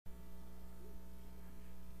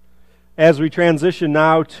As we transition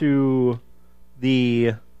now to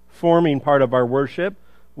the forming part of our worship,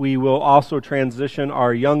 we will also transition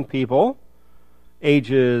our young people,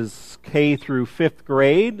 ages K through 5th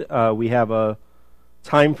grade. We have a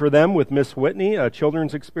time for them with Miss Whitney, a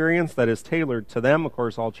children's experience that is tailored to them. Of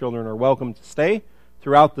course, all children are welcome to stay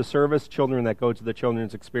throughout the service. Children that go to the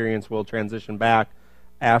children's experience will transition back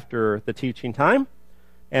after the teaching time.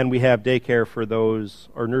 And we have daycare for those,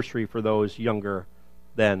 or nursery for those younger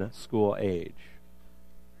than school age.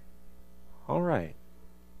 All right.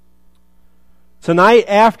 Tonight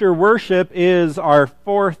after worship is our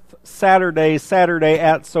 4th Saturday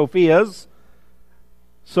at Sophia's.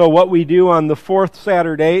 So what we do on the 4th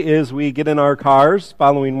Saturday is we get in our cars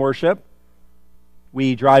following worship.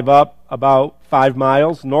 We drive up about 5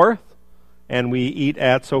 miles north, and we eat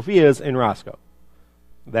at Sophia's in Roscoe.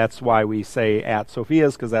 That's why we say at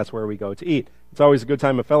Sophia's, because that's where we go to eat. It's always a good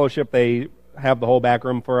time of fellowship. They have the whole back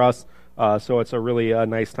room for us, so it's a really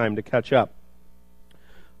nice time to catch up.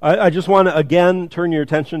 I just want to, again, turn your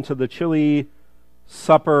attention to the Chili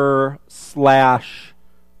Supper / silent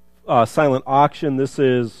auction. This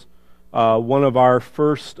is one of our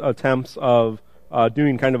first attempts of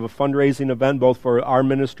doing kind of a fundraising event, both for our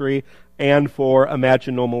ministry and for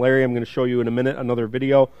Imagine No Malaria. I'm going to show you in a minute another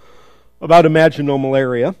video about Imagine No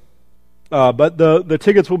Malaria. But the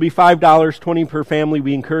tickets will be $5, $20 per family.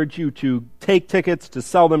 We encourage you to take tickets, to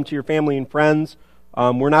sell them to your family and friends.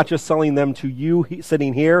 We're not just selling them to you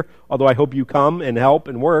sitting here, although I hope you come and help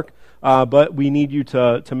and work. But we need you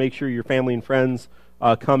to make sure your family and friends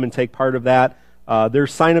come and take part of that.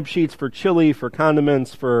 There's sign-up sheets for chili, for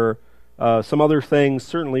condiments, for some other things.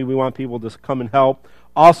 Certainly we want people to come and help.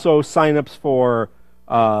 Also sign-ups for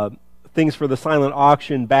things for the silent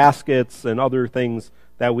auction, baskets, and other things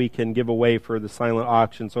that we can give away for the silent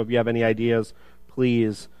auction. So if you have any ideas,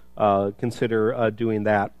 please consider doing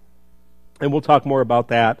that. And we'll talk more about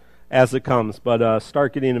that as it comes. But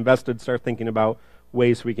start getting invested, start thinking about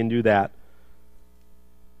ways we can do that.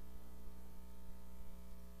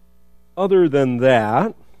 Other than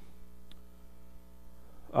that,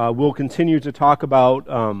 we'll continue to talk about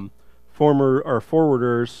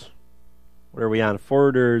Forwarders. What are we on?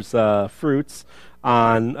 Forwarders Fruits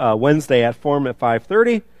on Wednesday at Forum at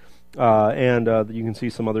 5:30. And you can see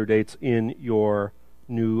some other dates in your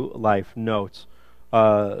New Life notes.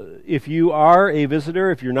 If you are a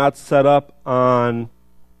visitor, if you're not set up on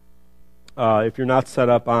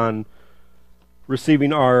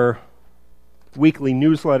receiving our weekly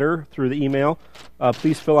newsletter through the email,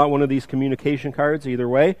 please fill out one of these communication cards either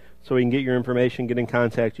way, so we can get your information, get in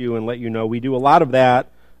contact you, and let you know. We do a lot of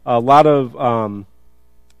that. A lot of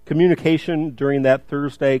communication during that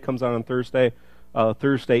Thursday, comes out on Thursday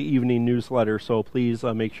evening newsletter, so please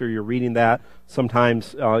make sure you're reading that.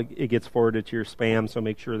 Sometimes it gets forwarded to your spam, so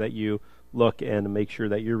make sure that you look and make sure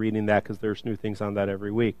that you're reading that, because there's new things on that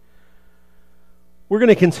every week. We're going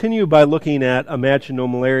to continue by looking at Imagine No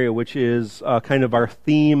Malaria, which is kind of our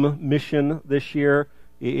theme mission this year.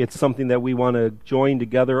 It's something that we want to join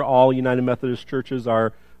together. All United Methodist churches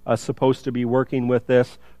are supposed to be working with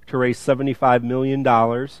this to raise $75 million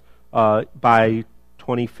by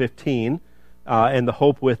 2015. And the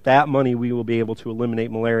hope with that money, we will be able to eliminate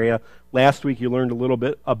malaria. Last week you learned a little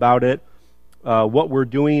bit about it. What we're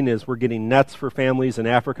doing is we're getting nets for families in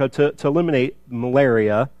Africa to eliminate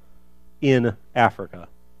malaria in Africa.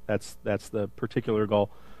 That's the particular goal.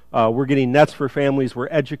 We're getting nets for families. We're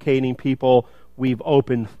educating people. We've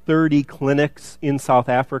opened 30 clinics in South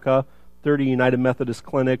Africa, 30 United Methodist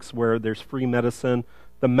clinics where there's free medicine.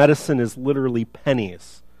 The medicine is literally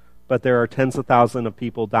pennies, but there are tens of thousands of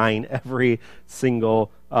people dying every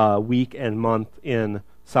single week and month in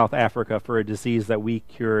South Africa for a disease that we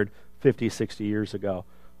cured 50, 60 years ago.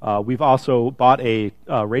 We've also bought a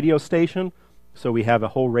radio station. So we have a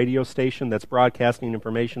whole radio station that's broadcasting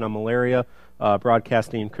information on malaria,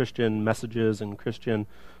 broadcasting Christian messages and Christian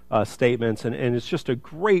statements, and it's just a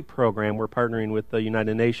great program. We're partnering with the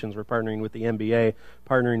United Nations, we're partnering with the NBA,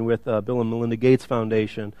 partnering with Bill and Melinda Gates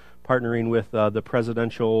Foundation, partnering with the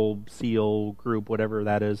Presidential SEAL group, whatever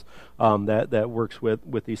that is, that works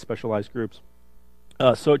with these specialized groups.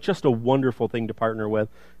 So it's just a wonderful thing to partner with.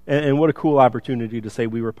 And what a cool opportunity to say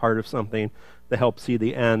we were part of something that helped see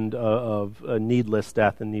the end of needless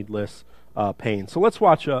death and needless pain. So let's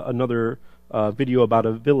watch another video about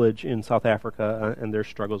a village in South Africa and their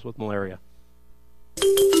struggles with malaria.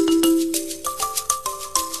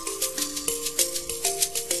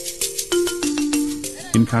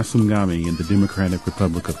 In Kasumgami, in the Democratic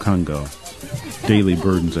Republic of Congo, daily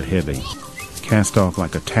burdens are heavy. Cast off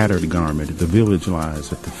like a tattered garment, the village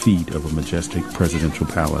lies at the feet of a majestic presidential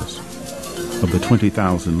palace. Of the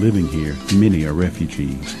 20,000 living here, many are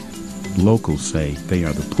refugees. Locals say they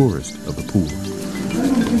are the poorest of the poor.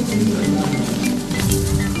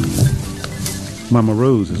 Mama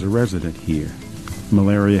Rose is a resident here.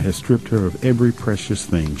 Malaria has stripped her of every precious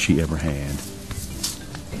thing she ever had.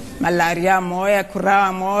 Malaria moya,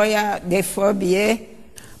 kurawa moya, dephobia.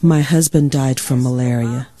 My husband died from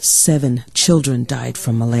malaria. 7 children died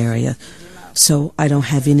from malaria. So I don't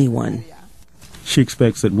have anyone. She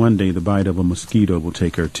expects that one day the bite of a mosquito will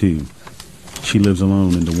take her too. She lives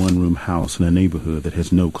alone in the one-room house in a neighborhood that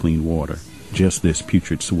has no clean water, just this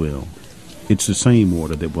putrid swill. It's the same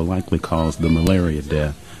water that will likely cause the malaria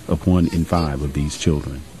death of 1 in 5 of these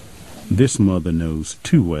children. This mother knows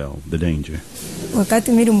too well the danger.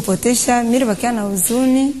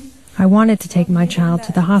 I wanted to take my child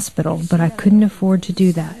to the hospital, but I couldn't afford to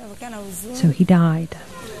do that. So he died.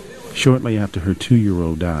 Shortly after her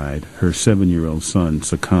 2-year-old died, her 7-year-old son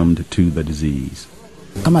succumbed to the disease.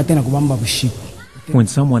 When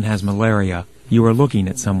someone has malaria, you are looking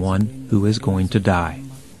at someone who is going to die.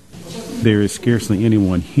 There is scarcely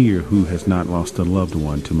anyone here who has not lost a loved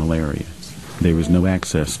one to malaria. There is no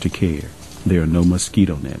access to care. There are no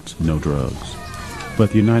mosquito nets, no drugs.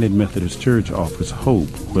 But the United Methodist Church offers hope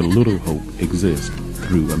where little hope exists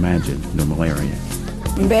through Imagine No Malaria.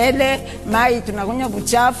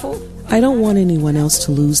 I don't want anyone else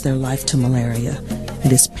to lose their life to malaria.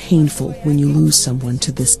 It is painful when you lose someone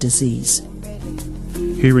to this disease.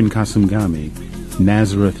 Here in Kasumgami,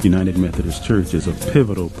 Nazareth United Methodist Church is a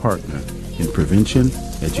pivotal partner in prevention,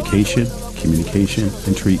 education, communication,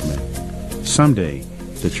 and treatment. Someday,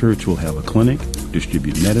 the church will have a clinic,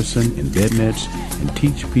 distribute medicine and bed nets, and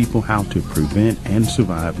teach people how to prevent and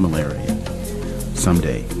survive malaria.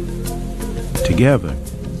 Someday. Together,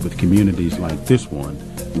 with communities like this one,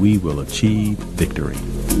 we will achieve victory.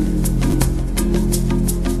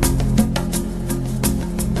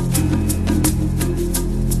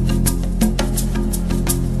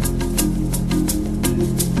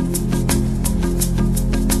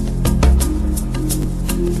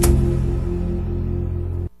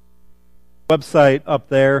 Website up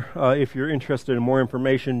there if you're interested in more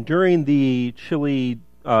information. During the Chile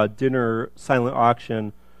dinner silent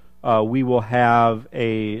auction, we will have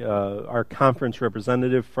our conference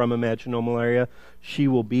representative from Imagine No Malaria. She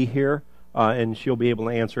will be here, and she'll be able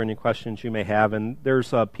to answer any questions you may have. And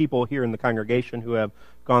there's people here in the congregation who have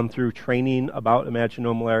gone through training about Imagine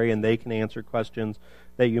No Malaria, and they can answer questions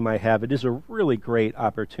that you might have. It is a really great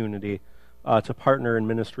opportunity to partner in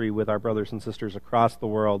ministry with our brothers and sisters across the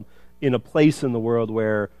world, in a place in the world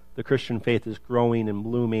where the Christian faith is growing and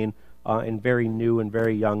blooming and very new and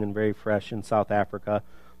very young and very fresh in South Africa.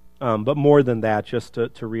 But more than that, just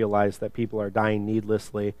to realize that people are dying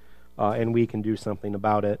needlessly and we can do something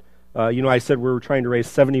about it. I said we were trying to raise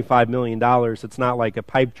 $75 million. It's not like a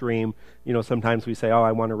pipe dream. Sometimes we say,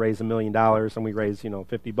 I want to raise $1 million, and we raise,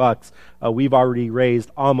 $50. We've already raised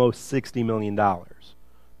almost $60 million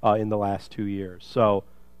in the last 2 years. So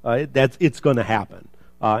it's going to happen.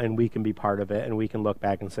 And we can be part of it, and we can look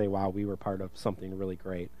back and say, wow, we were part of something really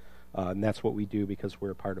great. And that's what we do because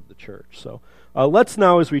we're part of the church. So let's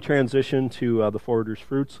now, as we transition to the Forwarders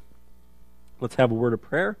Fruits, let's have a word of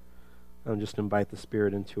prayer and just invite the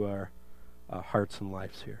Spirit into our hearts and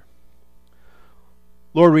lives here.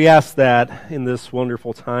 Lord, we ask that in this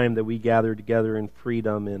wonderful time that we gather together in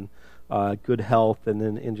freedom and good health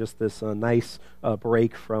and in just this nice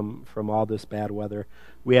break from all this bad weather,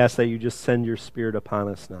 we ask that you just send your Spirit upon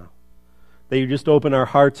us now. That you just open our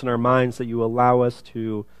hearts and our minds, that you allow us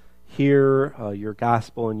to hear your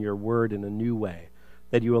gospel and your word in a new way.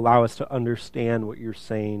 That you allow us to understand what you're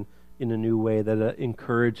saying in a new way, that it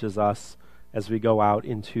encourages us as we go out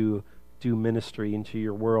into do ministry into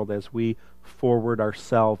your world, as we forward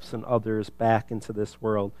ourselves and others back into this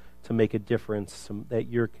world to make a difference, so that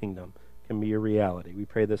your kingdom can be a reality. We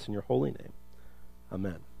pray this in your holy name.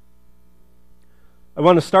 Amen. I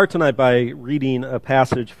want to start tonight by reading a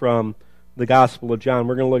passage from the Gospel of John.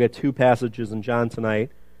 We're going to look at 2 passages in John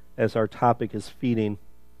tonight as our topic is feeding.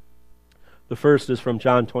 The first is from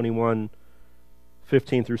John 21,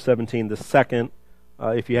 15 through 17. The second,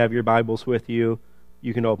 if you have your Bibles with you,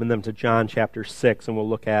 you can open them to John chapter 6, and we'll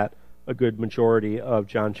look at a good majority of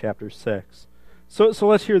John chapter 6. So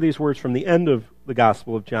let's hear these words from the end of the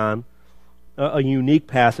Gospel of John, a unique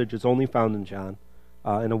passage. It's only found in John,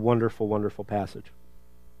 and a wonderful, wonderful passage.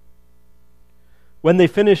 When they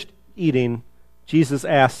finished eating, Jesus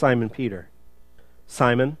asked Simon Peter,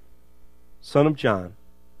 "Simon, son of John,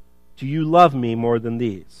 do you love me more than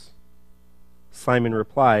these?" Simon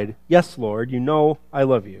replied, "Yes, Lord, you know I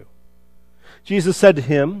love you." Jesus said to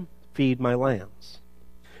him, "Feed my lambs."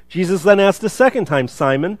 Jesus then asked a second time,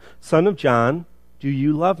 Simon, son of John, do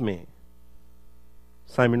you love me?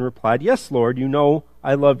 Simon replied, yes, Lord, you know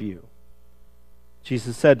I love you.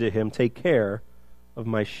 Jesus said to him, take care of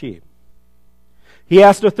my sheep. He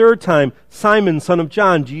asked a third time, Simon, son of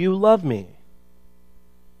John, do you love me?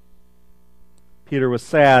 Peter was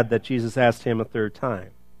sad that Jesus asked him a third time,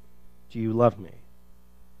 do you love me?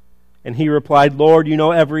 And he replied, Lord, you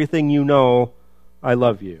know everything, you know I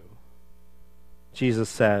love you. Jesus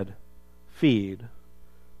said, feed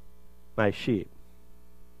my sheep.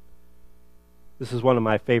 This is one of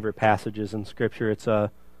my favorite passages in Scripture. It's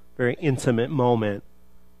a very intimate moment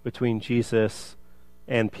between Jesus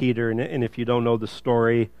and Peter. And if you don't know the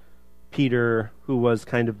story, Peter, who was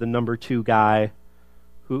kind of the number 2 guy,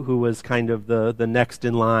 who was kind of the next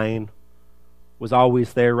in line, was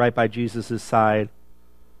always there right by Jesus' side.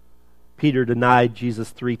 Peter denied Jesus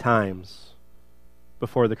 3 times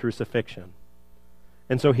before the crucifixion.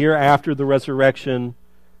 And so here after the resurrection,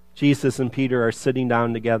 Jesus and Peter are sitting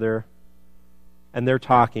down together, and they're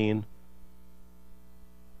talking.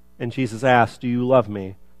 And Jesus asks, do you love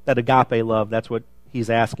me? That agape love, that's what he's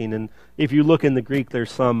asking. And if you look in the Greek,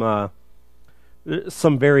 there's some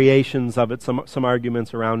variations of it, some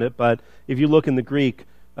arguments around it. But if you look in the Greek,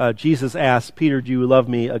 Jesus asks, Peter, do you love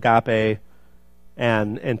me, agape?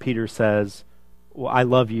 And Peter says, well, I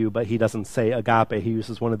love you, but he doesn't say agape. He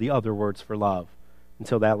uses one of the other words for love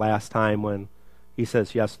until that last time when he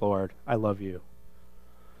says, yes, Lord, I love you.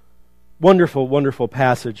 Wonderful, wonderful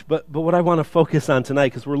passage. But what I want to focus on tonight,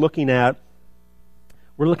 because we're looking at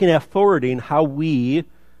forwarding how we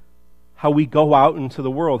go out into the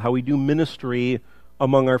world, how we do ministry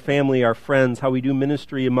among our family, our friends, how we do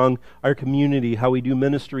ministry among our community, how we do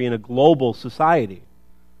ministry in a global society.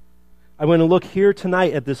 I want to look here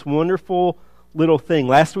tonight at this wonderful little thing.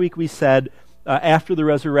 Last week we said, after the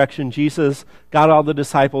resurrection, Jesus got all the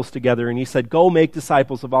disciples together and he said, go make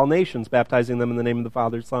disciples of all nations, baptizing them in the name of the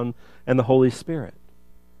Father, Son, and the Holy Spirit.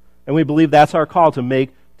 And we believe that's our call, to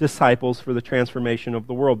make disciples for the transformation of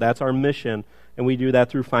the world. That's our mission, and we do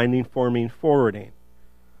that through finding, forming, forwarding.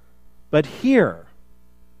 But here,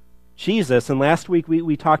 Jesus, and last week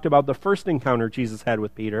we talked about the first encounter Jesus had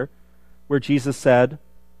with Peter, where Jesus said,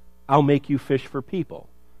 I'll make you fish for people.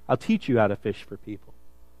 I'll teach you how to fish for people.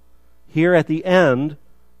 Here at the end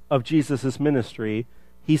of Jesus' ministry,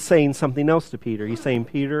 he's saying something else to Peter. He's saying,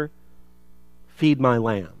 Peter, feed my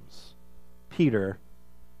lambs. Peter,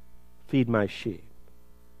 feed my sheep.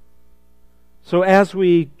 So as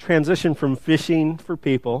we transition from fishing for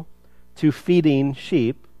people to feeding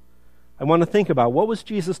sheep, I want to think about, what was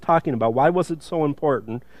Jesus talking about? Why was it so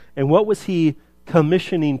important? And what was he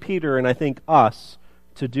commissioning Peter, and I think us,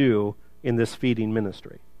 to do in this feeding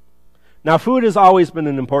ministry? Now, food has always been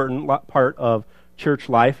an important part of church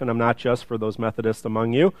life, and I'm not just, for those Methodists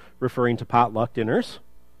among you, referring to potluck dinners.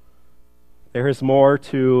 There is more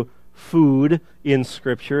to food in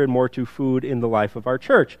Scripture and more to food in the life of our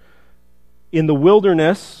church. In the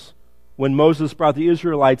wilderness, when Moses brought the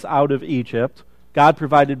Israelites out of Egypt, God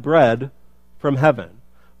provided bread from heaven.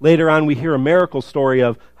 Later on, we hear a miracle story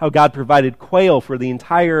of how God provided quail for the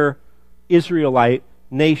entire Israelite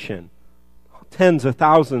nation. Tens of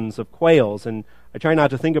thousands of quails. And I try not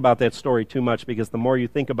to think about that story too much, because the more you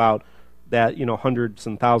think about that, hundreds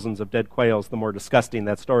and thousands of dead quails, the more disgusting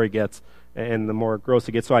that story gets and the more gross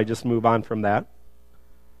it gets. So I just move on from that.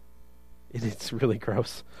 It's really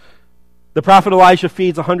gross. The prophet Elijah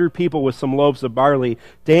feeds 100 people with some loaves of barley.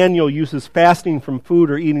 Daniel uses fasting from food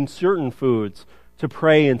or eating certain foods to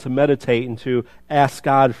pray and to meditate and to ask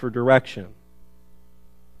God for direction.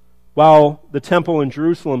 While the temple in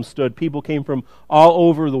Jerusalem stood, people came from all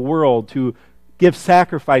over the world to give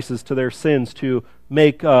sacrifices to their sins, to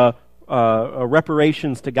make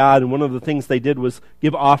reparations to God. And one of the things they did was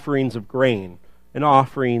give offerings of grain and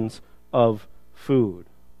offerings of food.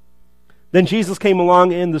 Then Jesus came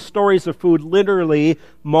along, and the stories of food literally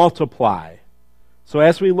multiply. So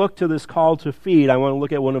as we look to this call to feed, I want to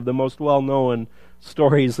look at one of the most well-known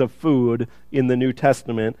stories of food in the New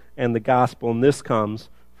Testament and the Gospel, and this comes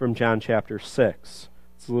from John chapter 6.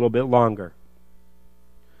 It's a little bit longer.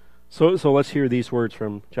 So let's hear these words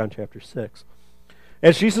from John chapter 6.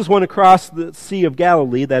 As Jesus went across the Sea of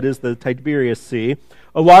Galilee, that is the Tiberias Sea,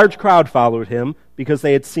 a large crowd followed him because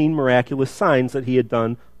they had seen miraculous signs that he had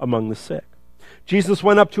done among the sick. Jesus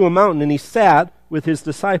went up to a mountain and he sat with his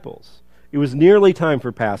disciples. It was nearly time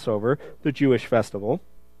for Passover, the Jewish festival.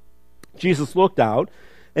 Jesus looked out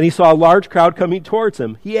and he saw a large crowd coming towards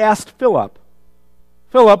him. He asked Philip,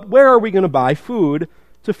 where are we going to buy food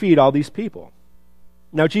to feed all these people?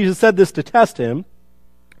 Now Jesus said this to test him,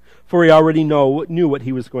 for he already knew what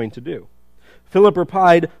he was going to do. Philip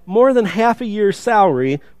replied, more than half a year's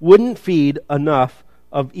salary wouldn't feed enough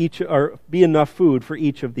of each, or be enough food for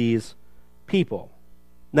each of these people.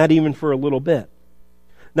 Not even for a little bit.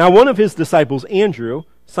 Now one of his disciples, Andrew,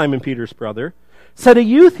 Simon Peter's brother, said, a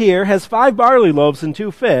youth here has 5 barley loaves and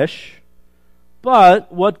 2 fish, but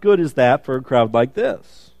what good is that for a crowd like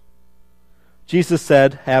this? Jesus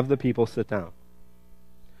said, have the people sit down.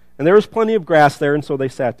 And there was plenty of grass there, and so they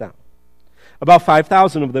sat down. About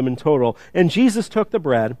 5,000 of them in total. And Jesus took the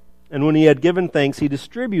bread, and when he had given thanks, he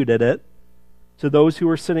distributed it to those who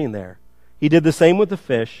were sitting there. He did the same with the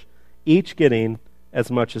fish, each getting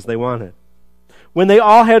as much as they wanted. When they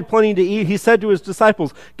all had plenty to eat, he said to his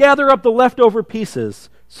disciples, gather up the leftover pieces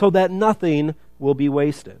so that nothing will be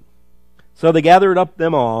wasted. So they gathered up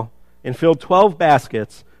them all and filled 12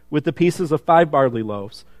 baskets with the pieces of 5 barley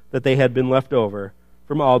loaves that they had been left over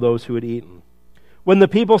from all those who had eaten. When the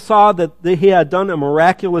people saw that he had done a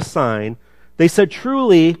miraculous sign, they said,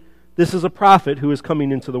 truly, this is a prophet who is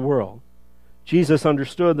coming into the world. Jesus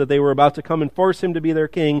understood that they were about to come and force him to be their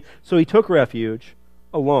king, so he took refuge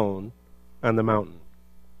alone on the mountain.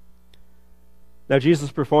 Now,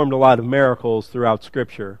 Jesus performed a lot of miracles throughout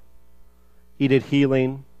Scripture. He did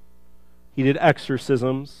healing. He did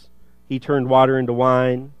exorcisms. He turned water into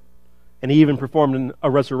wine. And he even performed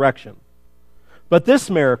a resurrection. But this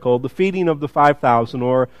miracle, the feeding of the 5,000,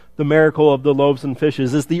 or the miracle of the loaves and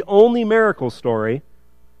fishes, is the only miracle story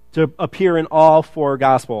to appear in all 4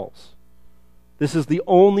 Gospels. This is the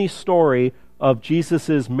only story of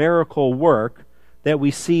Jesus' miracle work that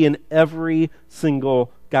we see in every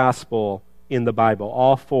single Gospel in the Bible,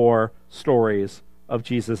 all 4 stories of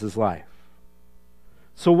Jesus' life.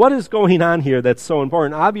 So what is going on here that's so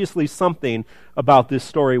important? Obviously something about this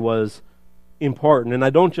story was important, and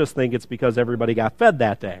I don't just think it's because everybody got fed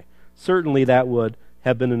that day. Certainly that would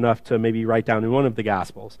have been enough to maybe write down in one of the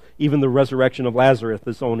Gospels. Even the resurrection of Lazarus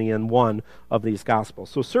is only in one of these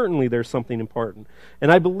Gospels. So certainly there's something important.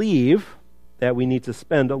 And I believe that we need to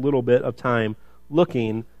spend a little bit of time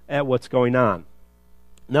looking at what's going on.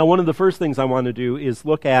 Now, one of the first things I want to do is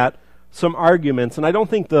look at some arguments, and I don't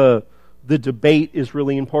think the debate is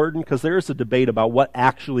really important, because there is a debate about what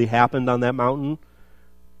actually happened on that mountain.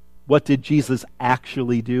 What did Jesus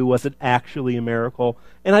actually do? Was it actually a miracle?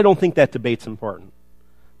 And I don't think that debate's important.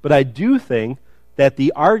 But I do think that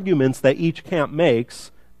the arguments that each camp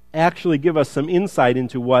makes actually give us some insight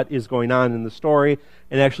into what is going on in the story,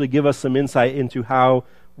 and actually give us some insight into how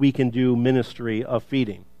we can do ministry of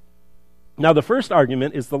feeding. Now, the first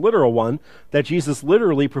argument is the literal one, that Jesus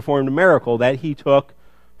literally performed a miracle, that he took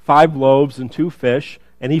 5 loaves and 2 fish,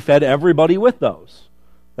 and he fed everybody with those.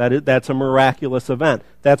 That's a miraculous event.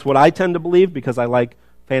 That's what I tend to believe, because I like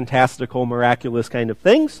fantastical, miraculous kind of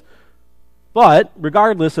things. But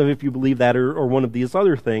regardless of if you believe that or one of these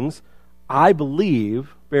other things, I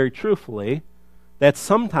believe, very truthfully, that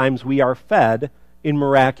sometimes we are fed in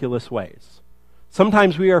miraculous ways.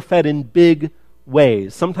 Sometimes we are fed in big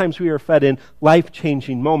ways. Sometimes we are fed in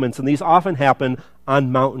life-changing moments, and these often happen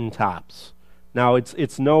on mountaintops. Now,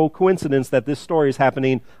 it's no coincidence that this story is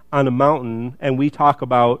happening on a mountain, and we talk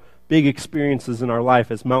about big experiences in our life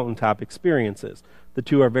as mountaintop experiences. The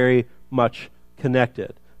two are very much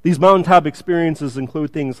connected. These mountaintop experiences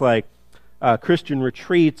include things like Christian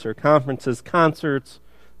retreats or conferences, concerts,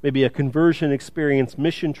 maybe a conversion experience,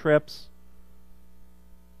 mission trips.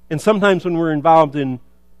 And sometimes when we're involved in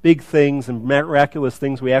big things and miraculous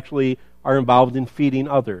things, we actually are involved in feeding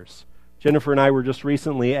others. Jennifer and I were just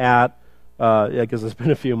recently at, I guess it's been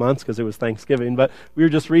a few months because it was Thanksgiving, but we were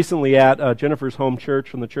just recently at Jennifer's home church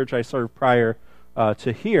from the church I served prior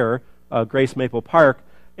to here, Grace Maple Park,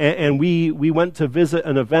 and we went to visit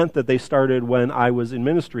an event that they started when I was in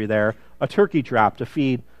ministry there, a turkey drop to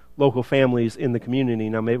feed local families in the community.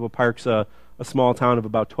 Now, Maple Park's a small town of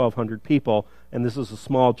about 1,200 people, and this is a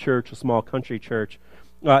small church, a small country church.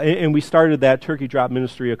 And we started that turkey drop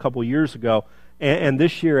ministry a couple years ago, and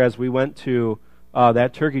this year as we went to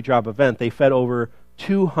that turkey drop event, they fed over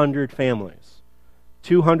 200 families.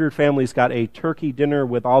 200 families got a turkey dinner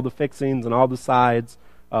with all the fixings and all the sides,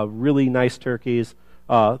 really nice turkeys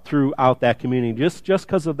throughout that community, just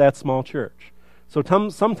because of that small church. So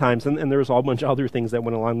sometimes, and there's a whole bunch of other things that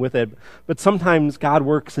went along with it, but sometimes God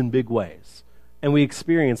works in big ways, and we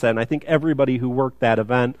experience that. And I think everybody who worked that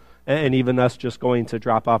event, and even us just going to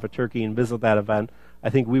drop off a turkey and visit that event, I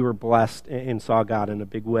think we were blessed and saw God in a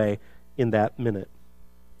big way in that minute,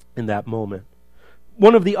 in that moment.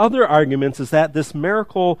 One of the other arguments is that this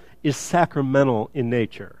miracle is sacramental in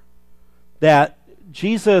nature, that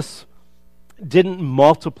Jesus didn't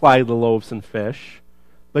multiply the loaves and fish,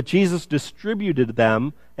 but Jesus distributed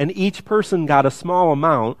them, and each person got a small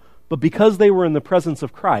amount, But because they were in the presence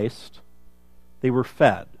of Christ, they were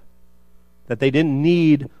fed. That they didn't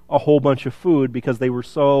need a whole bunch of food because they were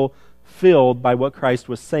so filled by what Christ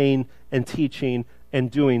was saying and teaching and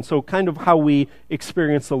doing. So kind of how we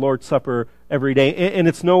experience the Lord's Supper every day. And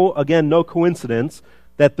it's no coincidence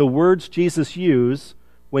that the words Jesus used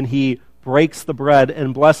when he breaks the bread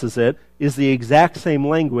and blesses it is the exact same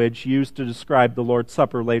language used to describe the Lord's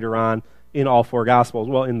Supper later on in all four Gospels.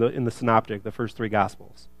 Well, in the Synoptic, the first three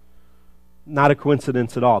Gospels. Not a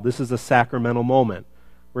coincidence at all. This is a sacramental moment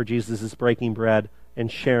where Jesus is breaking bread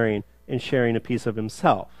and sharing a piece of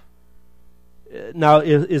himself. Now,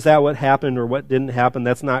 is that what happened or what didn't happen?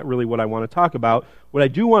 That's not really what I want to talk about. What I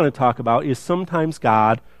do want to talk about is sometimes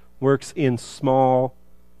God works in small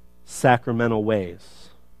sacramental ways.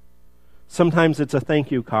 Sometimes it's a thank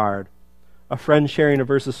you card, a friend sharing a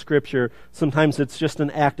verse of Scripture. Sometimes it's just an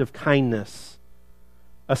act of kindness,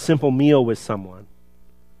 a simple meal with someone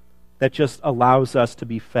that just allows us to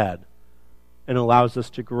be fed and allows us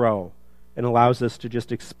to grow and allows us to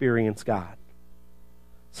just experience God.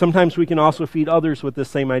 Sometimes we can also feed others with this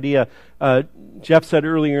same idea. Jeff said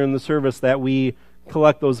earlier in the service that we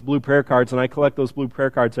collect those blue prayer cards, and I collect those blue prayer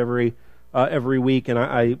cards every week, and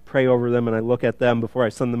I pray over them and I look at them before I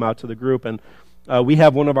send them out to the group. And we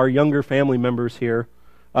have one of our younger family members here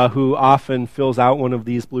who often fills out one of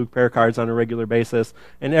these blue prayer cards on a regular basis,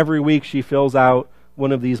 and every week she fills out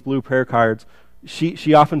one of these blue prayer cards.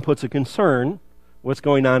 She often puts a concern, what's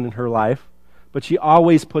going on in her life, but she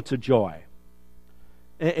always puts a joy.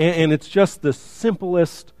 And it's just the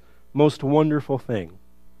simplest, most wonderful thing.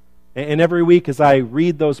 And every week as I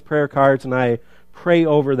read those prayer cards and I pray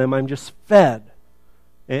over them, I'm just fed.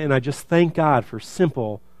 And I just thank God for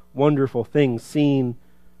simple, wonderful things. Seeing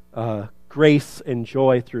grace and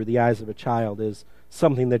joy through the eyes of a child is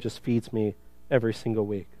something that just feeds me every single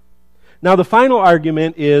week. Now, the final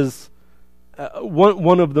argument is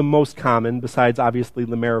one of the most common, besides obviously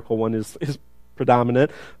the miracle one is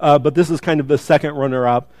predominant, but this is kind of the second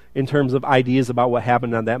runner-up in terms of ideas about what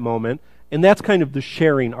happened on that moment, and that's kind of the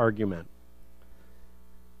sharing argument.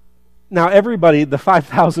 Now, everybody, the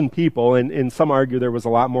 5,000 people, and some argue there was a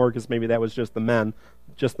lot more because maybe that was just the men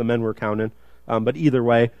were counted, but either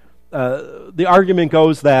way, the argument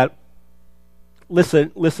goes that,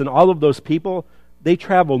 listen, all of those people, they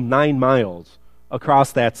traveled 9 miles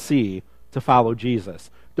across that sea to follow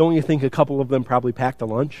Jesus. Don't you think a couple of them probably packed a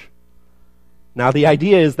lunch? Now, the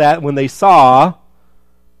idea is that when they saw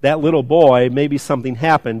that little boy, maybe something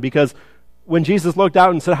happened, because when Jesus looked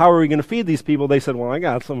out and said, how are we going to feed these people? They said, well, I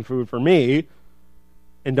got some food for me.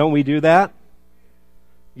 And don't we do that?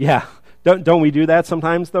 Yeah. Don't we do that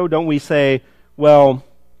sometimes, though? Don't we say, well,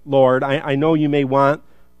 Lord, I know you may want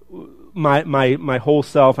my whole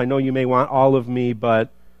self. I know you may want all of me, but,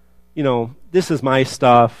 this is my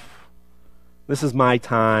stuff. This is my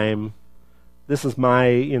time. This is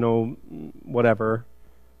my, whatever.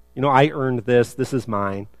 I earned this. This is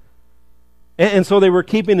mine. And so they were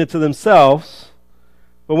keeping it to themselves.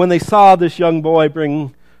 But when they saw this young boy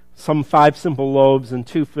bring some 5 simple loaves and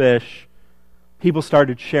 2 fish, people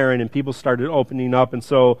started sharing and people started opening up. And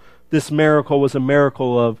so this miracle was a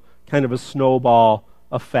miracle of kind of a snowball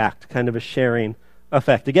effect, kind of a sharing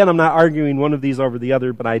effect. Again, I'm not arguing one of these over the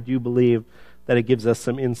other, but I do believe that it gives us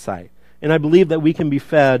some insight. And I believe that we can be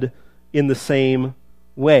fed in the same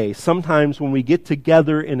way. Sometimes when we get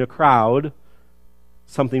together in a crowd,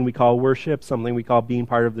 something we call worship, something we call being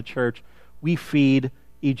part of the church, we feed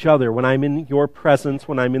each other. When I'm in your presence,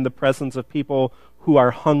 when I'm in the presence of people who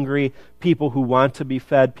are hungry, people who want to be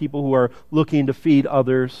fed, people who are looking to feed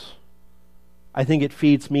others, I think it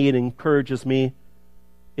feeds me, it encourages me,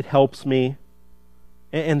 it helps me,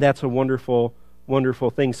 and that's a wonderful,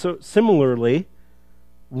 wonderful thing. So similarly,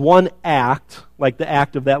 one act, like the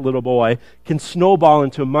act of that little boy, can snowball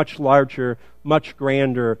into a much larger, much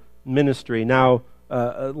grander ministry. Now,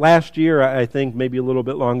 last year, I think, maybe a little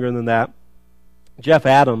bit longer than that, Jeff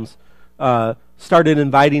Adams started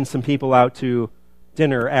inviting some people out to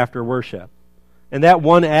dinner after worship. And that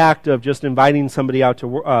one act of just inviting somebody out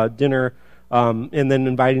to dinner and then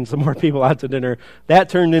inviting some more people out to dinner, that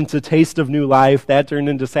turned into Taste of New Life, that turned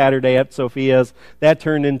into Saturday at Sophia's, that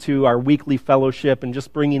turned into our weekly fellowship and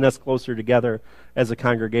just bringing us closer together as a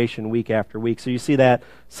congregation week after week. So you see that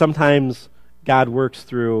sometimes God works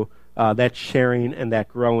through that sharing and that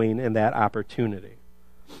growing and that opportunity.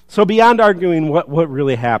 So beyond arguing what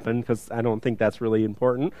really happened, because I don't think that's really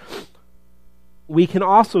important, we can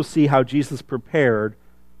also see how Jesus prepared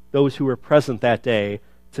those who were present that day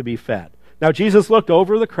to be fed. Now, Jesus looked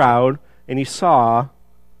over the crowd, and he saw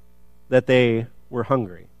that they were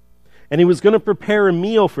hungry. And he was going to prepare a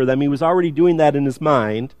meal for them. He was already doing that in his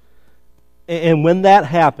mind. And when that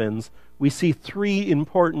happens, we see three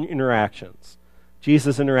important interactions.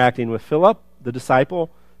 Jesus interacting with Philip, the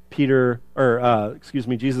disciple, Jesus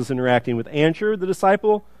interacting with Andrew, the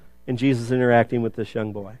disciple, and Jesus interacting with this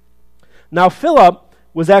young boy. Now, Philip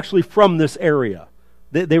was actually from this area.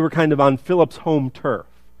 They were kind of on Philip's home turf.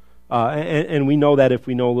 And we know that if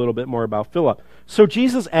we know a little bit more about Philip. So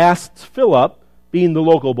Jesus asks Philip, being the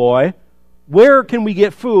local boy, where can we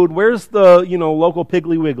get food? Where's the, local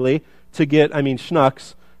Piggly Wiggly to get,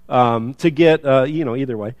 Schnucks, to get,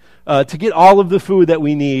 either way, to get all of the food that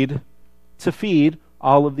we need to feed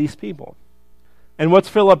all of these people. And what's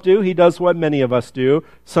Philip do? He does what many of us do,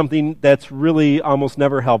 something that's really almost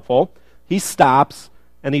never helpful. He stops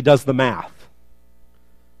and he does the math.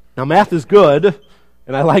 Now, math is good,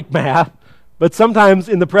 and I like math, but sometimes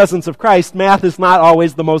in the presence of Christ, math is not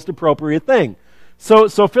always the most appropriate thing. So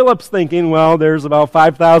Philip's thinking, well, there's about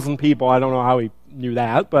 5,000 people. I don't know how he knew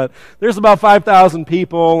that, but there's about 5,000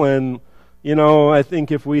 people, and I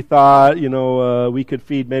think if we thought, we could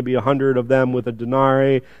feed maybe 100 of them with a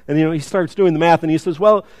denarii. And, he starts doing the math, and he says,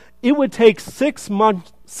 well, it would take 6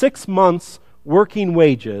 months working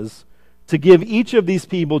wages to give each of these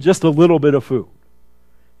people just a little bit of food.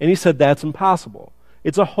 And he said, that's impossible.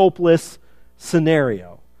 It's a hopeless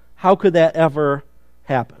scenario. How could that ever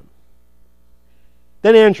happen?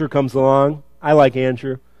 Then Andrew comes along. I like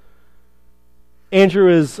Andrew. Andrew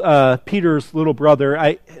is Peter's little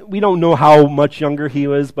brother. We don't know how much younger he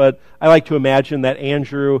was, but I like to imagine that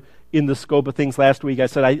Andrew, in the scope of things last week, I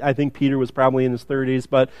said I think Peter was probably in his 30s,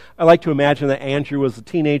 but I like to imagine that Andrew was a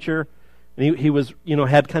teenager, and he was,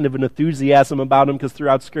 had kind of an enthusiasm about him, because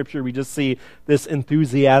throughout Scripture we just see this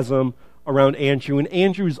enthusiasm around Andrew, and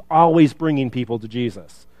Andrew's always bringing people to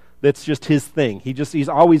Jesus. That's just his thing. He's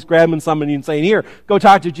always grabbing somebody and saying, here, go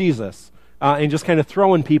talk to Jesus, and just kind of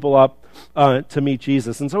throwing people up to meet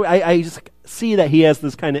Jesus. And so I just see that he has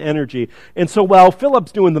this kind of energy. And so while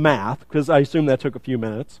Philip's doing the math, because I assume that took a few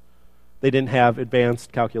minutes, they didn't have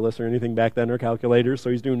advanced calculus or anything back then, or calculators,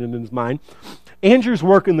 so he's doing it in his mind. Andrew's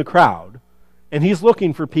working the crowd, and he's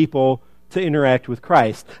looking for people to interact with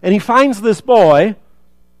Christ. And he finds this boy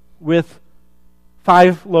with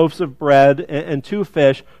 5 loaves of bread and 2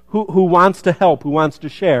 fish who wants to help, who wants to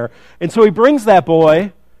share. And so he brings that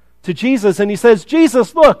boy to Jesus, and he says,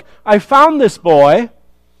 Jesus, look, I found this boy,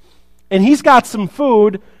 and he's got some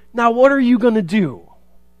food. Now, what are you going to do?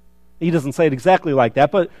 He doesn't say it exactly like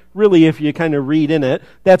that, but really, if you kind of read in it,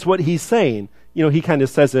 that's what he's saying. He kind of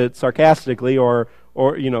says it sarcastically, or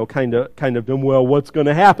kind of, well, what's going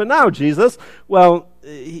to happen now, Jesus? Well,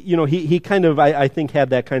 he kind of, I think, had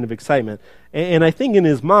that kind of excitement. And I think in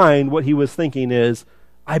his mind, what he was thinking is,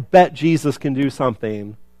 I bet Jesus can do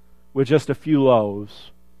something with just a few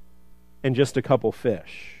loaves and just a couple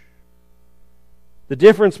fish. The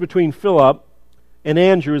difference between Philip and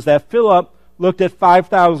Andrew is that Philip looked at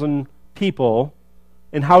 5,000 people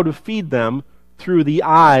and how to feed them through the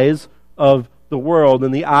eyes of the world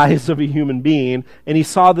and the eyes of a human being, and he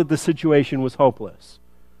saw that the situation was hopeless.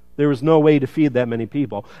 There was no way to feed that many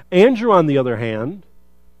people. Andrew, on the other hand,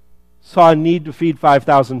 saw a need to feed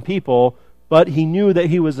 5,000 people, but he knew that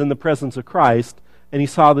he was in the presence of Christ, and he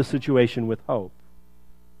saw the situation with hope.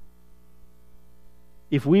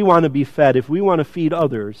 If we want to be fed, if we want to feed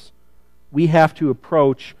others, we have to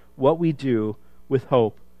approach what we do with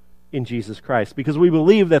hope in Jesus Christ, because we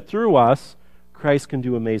believe that through us, Christ can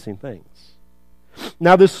do amazing things.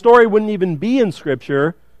 Now, this story wouldn't even be in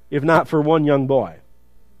Scripture if not for one young boy.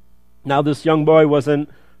 Now, this young boy wasn't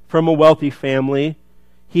from a wealthy family.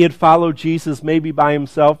 He had followed Jesus maybe by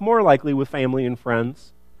himself, more likely with family and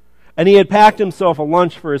friends. And he had packed himself a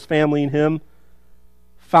lunch for his family and him,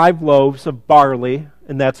 5 loaves of barley,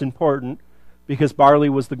 and that's important because barley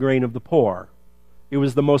was the grain of the poor. It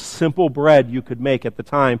was the most simple bread you could make at the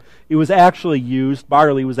time. Barley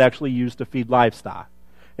was actually used to feed livestock.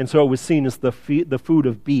 And so it was seen as the food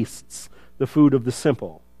of beasts, the food of the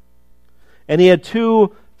simple. And he had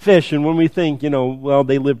 2 fish, and when we think, they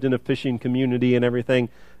lived in a fishing community and everything,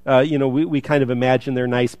 we kind of imagine they're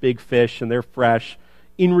nice big fish and they're fresh.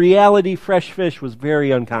 In reality, fresh fish was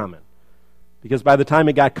very uncommon, because by the time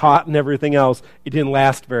it got caught and everything else, it didn't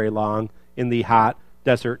last very long in the hot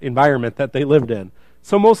desert environment that they lived in.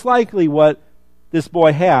 So most likely what this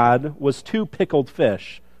boy had was 2 pickled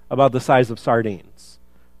fish about the size of sardines.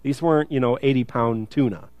 These weren't, 80-pound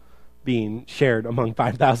tuna being shared among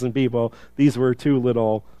 5,000 people. These were 2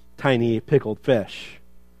 little tiny pickled fish.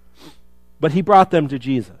 But he brought them to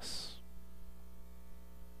Jesus.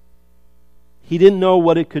 He didn't know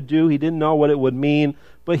what it could do. He didn't know what it would mean,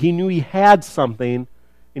 but he knew he had something,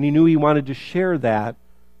 and he knew he wanted to share that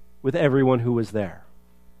with everyone who was there.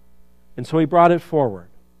 And so he brought it forward.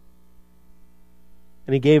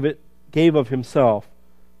 And he gave of himself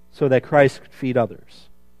so that Christ could feed others.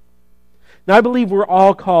 Now I believe we're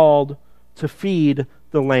all called to feed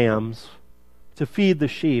the lambs, to feed the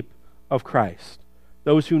sheep of Christ.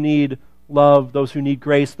 Those who need love, those who need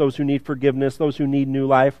grace, those who need forgiveness, those who need new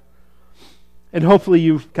life. And hopefully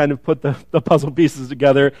you've kind of put the puzzle pieces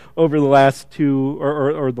together over the last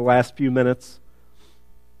or the last few minutes.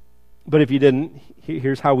 But if you didn't,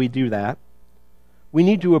 here's how we do that. We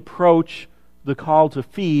need to approach the call to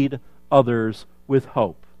feed others with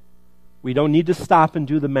hope. We don't need to stop and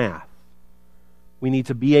do the math. We need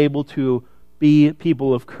to be able to be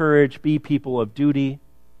people of courage, be people of duty.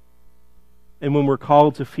 And when we're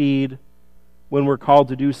called to feed, when we're called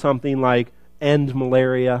to do something like end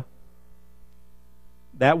malaria,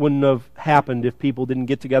 that wouldn't have happened if people didn't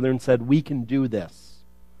get together and said, we can do this.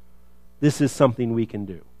 This is something we can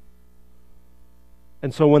do.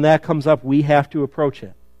 And so when that comes up, we have to approach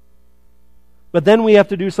it. But then we have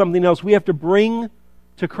to do something else. We have to bring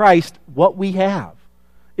to Christ what we have.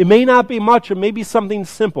 It may not be much, it may be something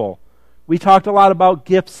simple. We talked a lot about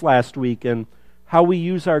gifts last week and how we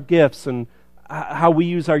use our gifts and how we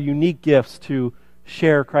use our unique gifts to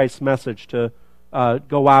share Christ's message, to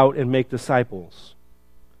go out and make disciples.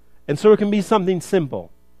 And so it can be something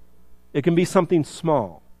simple. It can be something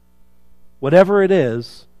small. Whatever it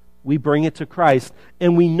is, we bring it to Christ,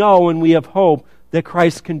 and we know and we have hope that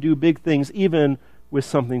Christ can do big things even with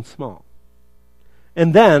something small.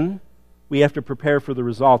 And then we have to prepare for the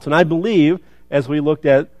results. And I believe, as we looked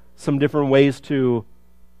at some different ways to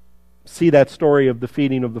see that story of the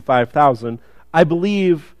feeding of the 5,000, I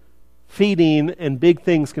believe feeding and big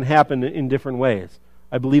things can happen in different ways.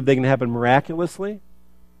 I believe they can happen miraculously.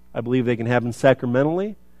 I believe they can happen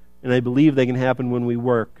sacramentally. And I believe they can happen when we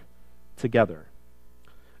work together.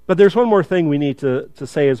 But there's one more thing we need to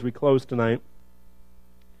say as we close tonight.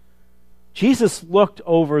 Jesus looked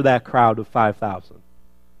over that crowd of 5,000,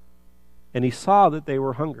 and he saw that they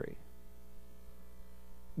were hungry.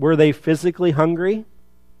 Were they physically hungry?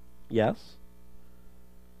 Yes.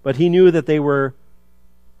 But he knew that they were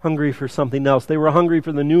hungry for something else. They were hungry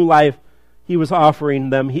for the new life he was offering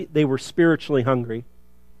them. They were spiritually hungry.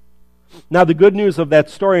 Now, the good news of that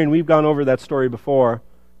story, and we've gone over that story before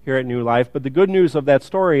here at New Life, but the good news of that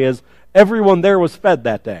story is everyone there was fed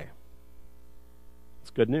that day. It's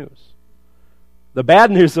good news. The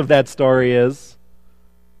bad news of that story is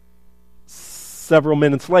several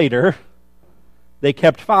minutes later, they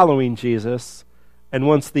kept following Jesus, and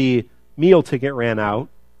once the meal ticket ran out,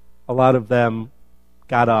 a lot of them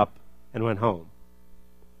got up and went home.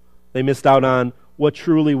 They missed out on what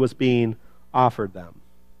truly was being offered them.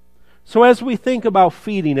 So as we think about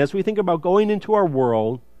feeding, as we think about going into our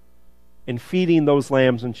world and feeding those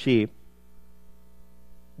lambs and sheep,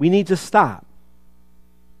 we need to stop.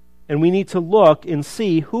 And we need to look and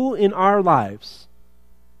see who in our lives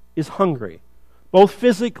is hungry, both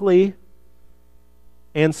physically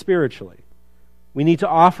and spiritually. We need to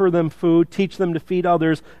offer them food, teach them to feed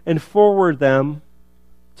others, and forward them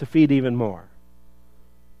to feed even more.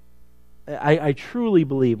 I truly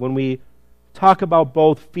believe when we talk about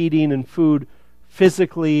both feeding and food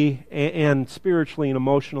physically and spiritually and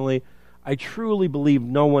emotionally, I truly believe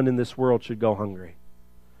no one in this world should go hungry.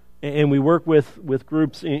 And we work with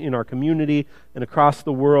groups in our community and across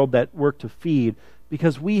the world that work to feed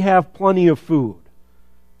because we have plenty of food.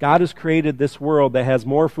 God has created this world that has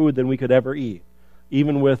more food than we could ever eat,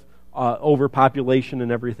 even with overpopulation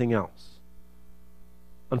and everything else.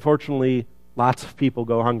 Unfortunately, lots of people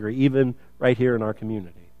go hungry, even right here in our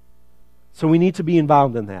community. So we need to be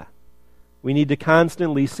involved in that. We need to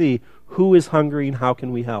constantly see who is hungry and how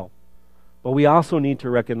can we help. But we also need to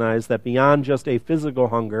recognize that beyond just a physical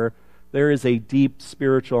hunger, there is a deep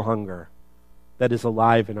spiritual hunger that is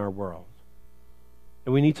alive in our world.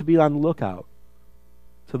 And we need to be on the lookout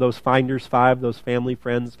to those Finders Five, those family,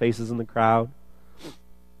 friends, faces in the crowd,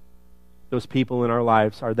 those people in our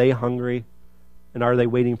lives. Are they hungry? And are they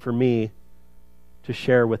waiting for me to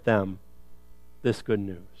share with them this good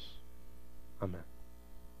news? Amen.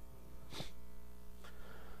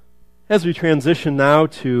 As we transition now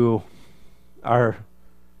to our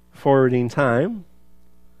forwarding time,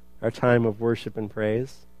 our time of worship and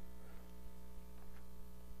praise.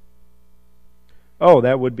 Oh,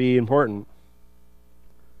 that would be important.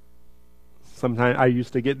 Sometimes I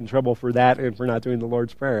used to get in trouble for that and for not doing the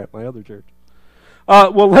Lord's Prayer at my other church.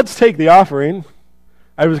 Well, let's take the offering.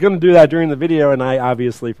 I was going to do that during the video, and I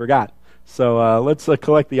obviously forgot. So let's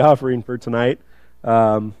collect the offering for tonight,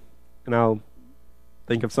 and I'll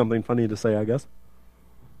think of something funny to say, I guess.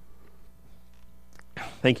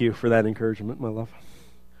 Thank you for that encouragement, my love.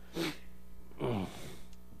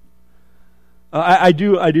 I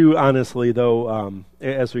do honestly, though,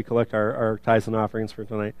 as we collect our tithes and offerings for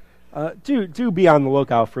tonight, do be on the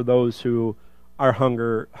lookout for those who are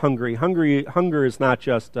hungry. Hunger is not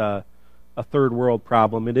just a third world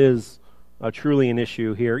problem. It is truly an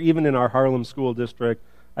issue here. Even in our Harlem School District,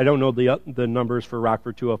 I don't know the numbers for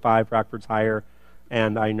Rockford 205. Rockford's higher,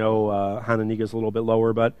 and I know Hononegah's a little bit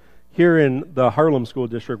lower. But here in the Harlem School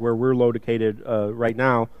District, where we're located right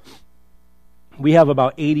now, we have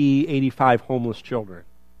about 85 homeless children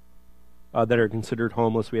that are considered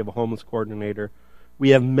homeless. We have a homeless coordinator.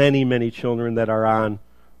 We have many children that are on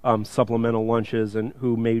supplemental lunches and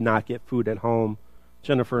who may not get food at home.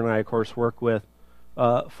 Jennifer and I, of course, work with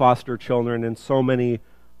foster children, and so many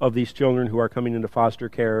of these children who are coming into foster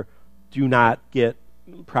care do not get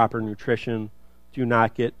proper nutrition, do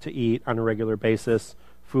not get to eat on a regular basis.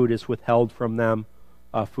 Food is withheld from them.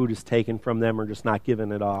 Food is taken from them or just not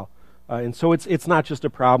given at all. And so it's not just a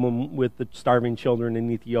problem with the starving children in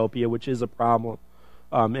Ethiopia, which is a problem,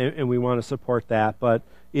 and we want to support that, but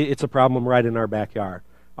it's a problem right in our backyard.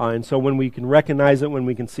 And so when we can recognize it, when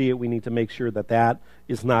we can see it, we need to make sure that that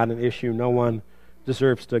is not an issue. No one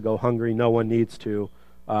deserves to go hungry. No one needs to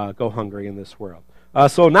go hungry in this world.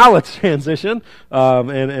 So now let's transition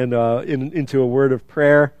into a word of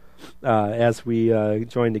prayer as we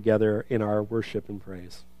join together in our worship and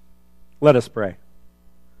praise. Let us pray.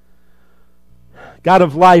 God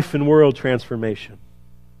of life and world transformation,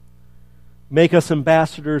 make us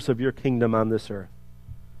ambassadors of your kingdom on this earth.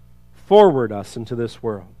 Forward us into this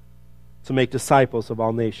world to make disciples of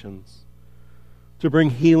all nations, to bring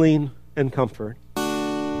healing and comfort,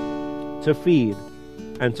 to feed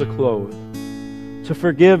and to clothe, to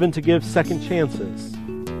forgive and to give second chances,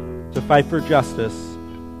 to fight for justice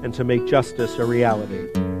and to make justice a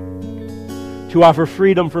reality, to offer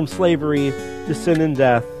freedom from slavery to sin and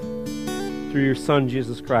death through your Son,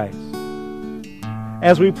 Jesus Christ.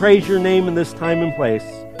 As we praise your name in this time and place,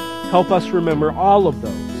 help us remember all of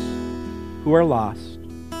those who are lost,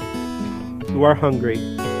 who are hungry,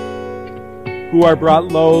 who are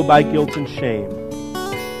brought low by guilt and shame,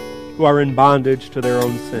 who are in bondage to their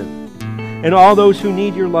own sin, and all those who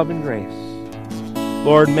need your love and grace.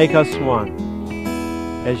 Lord, make us one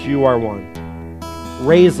as you are one.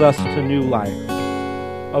 Raise us to new life.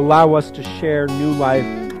 Allow us to share new life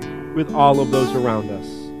with all of those around us.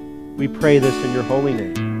 We pray this in your holy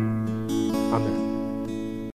name. Amen.